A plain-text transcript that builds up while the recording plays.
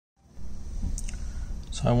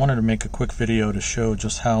So I wanted to make a quick video to show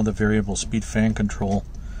just how the variable speed fan control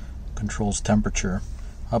controls temperature.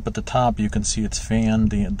 Up at the top you can see it's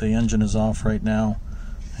fanned, the engine is off right now,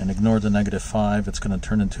 and ignore the -5, it's going to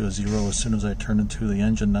turn into a 0 as soon as I turn into the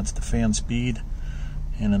engine. That's the fan speed,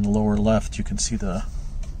 and in the lower left you can see the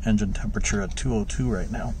engine temperature at 202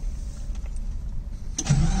 right now.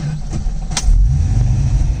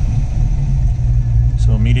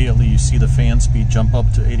 So immediately you see the fan speed jump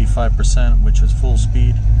up to 85%, which is full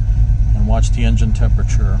speed, and watch the engine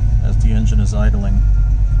temperature as the engine is idling.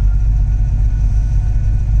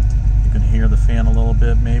 You can hear the fan a little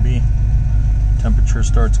bit maybe. Temperature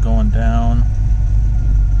starts going down.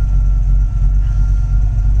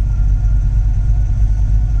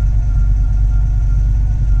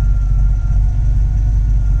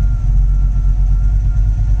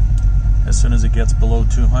 As soon as it gets below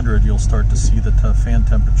 200, you'll start to see the fan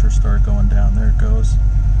temperature start going down. There it goes.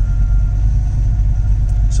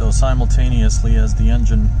 So simultaneously as the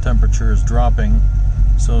engine temperature is dropping,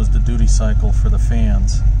 so is the duty cycle for the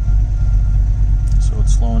fans. So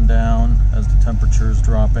it's slowing down as the temperature is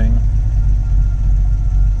dropping,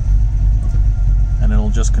 and it'll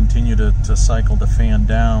just continue to cycle the fan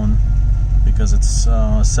down because it's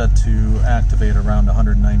set to activate around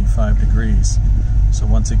 195 degrees. So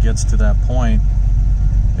once it gets to that point,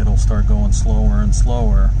 it'll start going slower and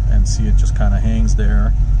slower, and see it just kind of hangs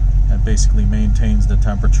there and basically maintains the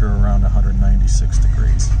temperature around 196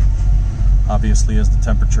 degrees. Obviously as the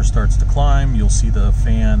temperature starts to climb, you'll see the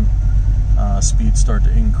fan speed start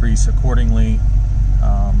to increase accordingly,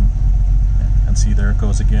 and see there it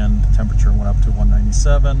goes again. The temperature went up to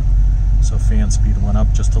 197, so fan speed went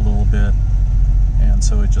up just a little bit, and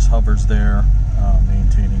so it just hovers there,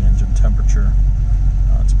 maintaining engine temperature.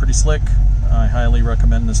 It's pretty slick. I highly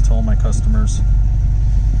recommend this to all my customers.